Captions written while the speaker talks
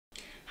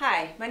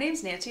Hi, my name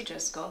is Nancy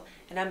Driscoll,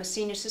 and I'm a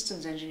Senior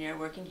Systems Engineer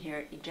working here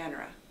at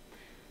Egenera.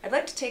 I'd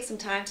like to take some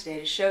time today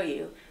to show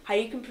you how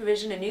you can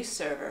provision a new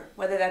server,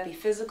 whether that be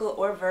physical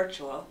or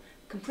virtual,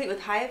 complete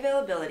with high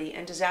availability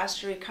and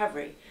disaster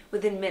recovery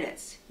within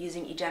minutes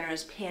using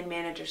Egenera's PAN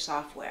Manager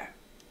software.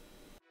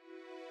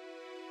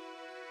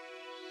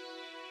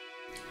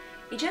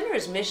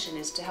 Egenera's mission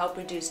is to help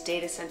reduce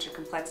data center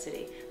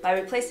complexity by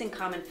replacing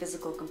common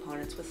physical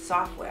components with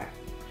software.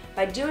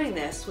 By doing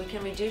this, we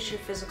can reduce your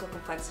physical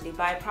complexity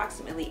by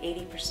approximately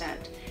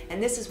 80%,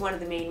 and this is one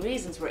of the main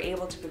reasons we're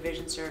able to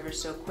provision servers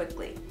so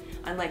quickly,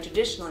 unlike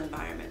traditional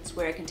environments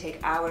where it can take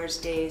hours,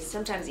 days,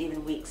 sometimes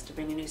even weeks to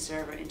bring a new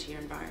server into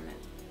your environment.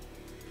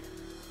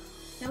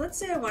 Now let's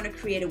say I want to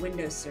create a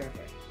Windows server.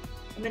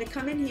 I'm going to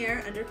come in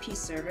here under P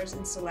Servers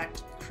and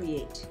select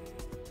Create.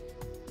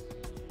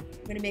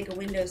 I'm going to make a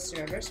Windows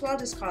server, so I'll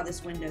just call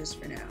this Windows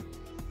for now,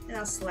 and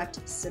I'll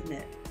select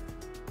Submit.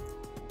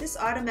 This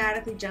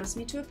automatically jumps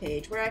me to a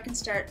page where I can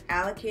start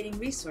allocating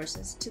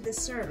resources to this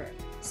server,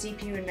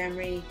 CPU and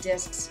memory,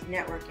 disks,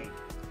 networking,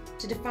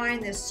 to define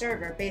this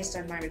server based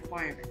on my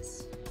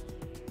requirements.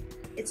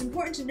 It's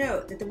important to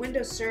note that the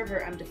Windows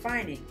server I'm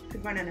defining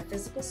could run on a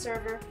physical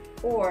server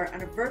or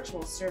on a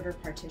virtual server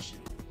partition.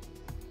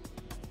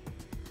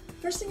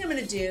 First thing I'm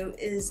going to do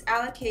is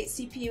allocate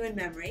CPU and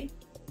memory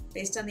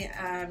based on the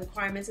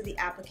requirements of the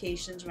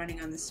applications running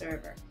on the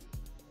server.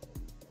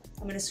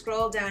 I'm going to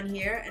scroll down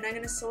here and I'm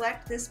going to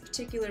select this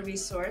particular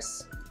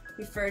resource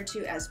referred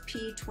to as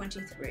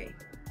P23.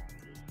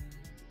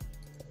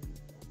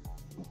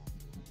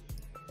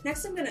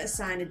 Next I'm going to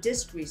assign a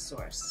disk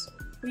resource.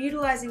 We're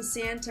utilizing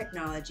SAN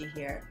technology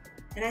here,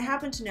 and I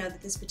happen to know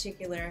that this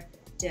particular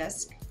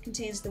disk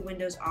contains the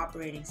Windows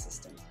operating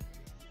system.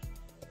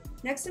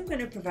 Next I'm going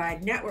to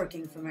provide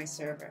networking for my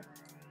server.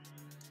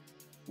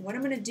 What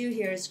I'm going to do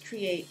here is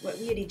create what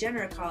we at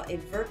Egenera call a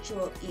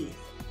virtual ETH,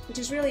 which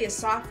is really a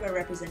software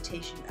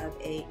representation of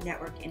a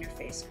network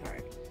interface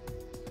card.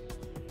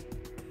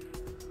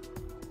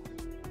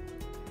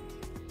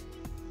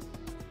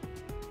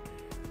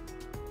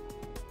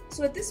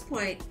 So at this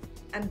point,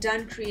 I'm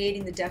done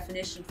creating the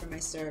definition for my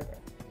server.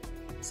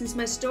 Since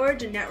my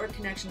storage and network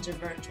connections are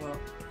virtual,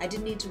 I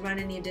didn't need to run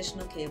any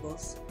additional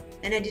cables,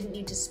 and I didn't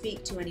need to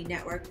speak to any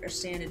network or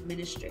SAN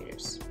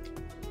administrators.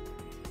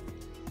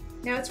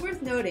 Now it's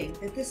worth noting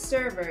that this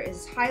server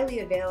is highly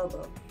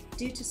available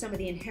due to some of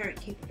the inherent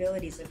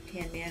capabilities of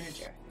PAN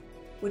Manager,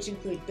 which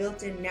include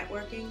built-in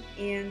networking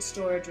and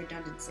storage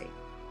redundancy.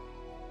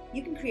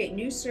 You can create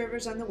new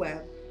servers on the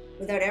web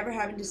without ever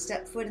having to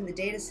step foot in the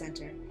data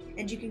center,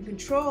 and you can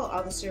control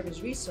all the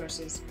server's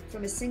resources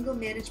from a single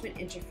management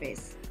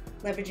interface,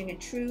 leveraging a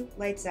true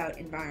lights-out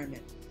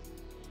environment.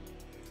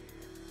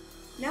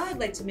 Now I'd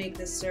like to make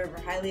this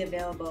server highly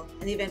available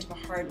in the event of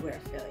a hardware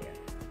failure.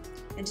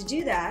 And to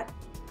do that,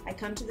 I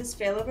come to this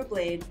failover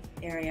blade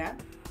area,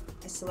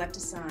 I select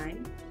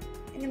Assign.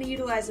 I'm going to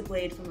utilize a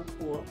blade from a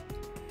pool.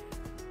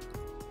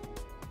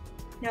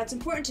 Now it's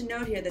important to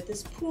note here that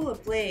this pool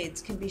of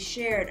blades can be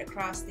shared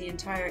across the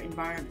entire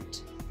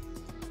environment.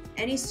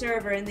 Any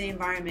server in the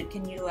environment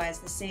can utilize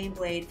the same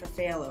blade for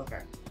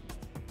failover.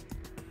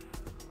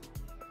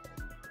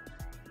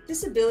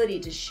 This ability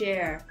to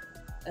share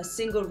a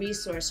single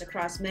resource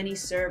across many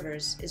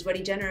servers is what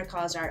Egenera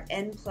calls our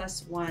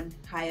N+1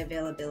 high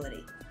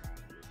availability.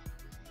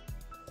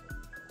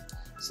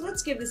 So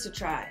let's give this a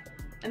try.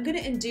 I'm going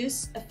to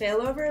induce a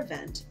failover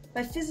event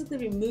by physically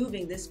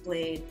removing this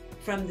blade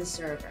from the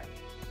server.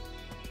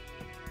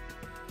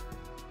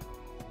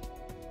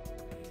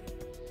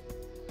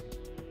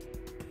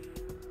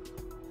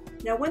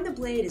 Now when the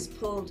blade is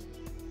pulled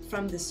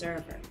from the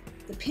server,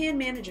 the PAN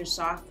Manager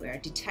software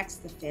detects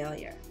the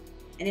failure,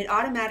 and it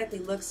automatically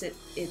looks at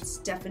its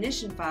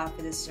definition file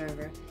for this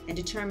server and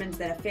determines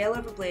that a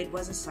failover blade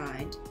was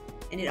assigned,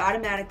 and it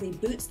automatically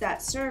boots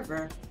that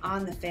server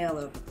on the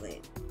failover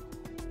blade.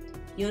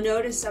 You'll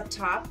notice up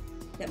top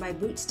that my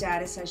boot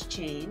status has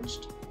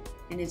changed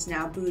and is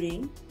now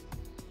booting,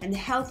 and the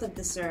health of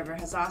the server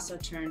has also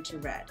turned to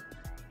red,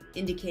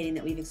 indicating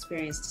that we've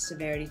experienced a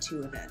Severity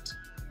 2 event.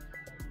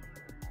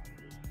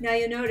 Now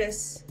you'll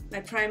notice my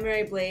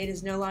primary blade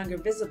is no longer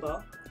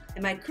visible,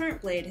 and my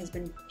current blade has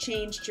been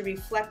changed to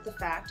reflect the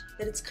fact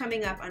that it's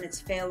coming up on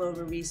its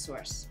failover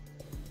resource.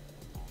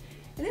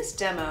 In this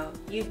demo,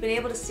 you've been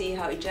able to see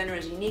how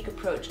Egenera's unique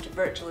approach to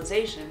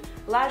virtualization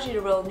allows you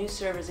to roll new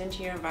servers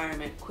into your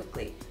environment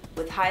quickly,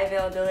 with high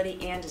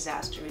availability and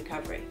disaster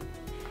recovery.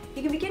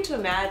 You can begin to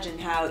imagine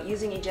how,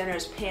 using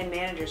Egenera's PAN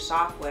Manager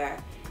software,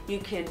 you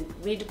can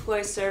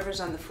redeploy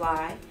servers on the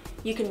fly,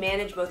 you can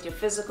manage both your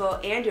physical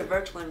and your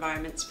virtual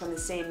environments from the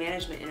same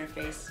management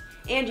interface,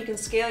 and you can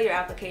scale your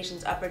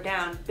applications up or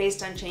down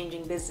based on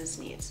changing business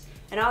needs.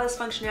 And all this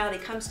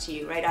functionality comes to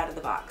you right out of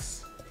the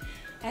box.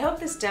 I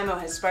hope this demo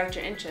has sparked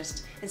your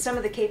interest in some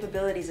of the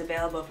capabilities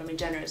available from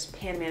Egenera's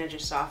PAN Manager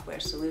software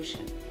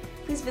solution.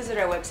 Please visit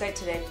our website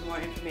today for more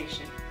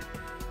information.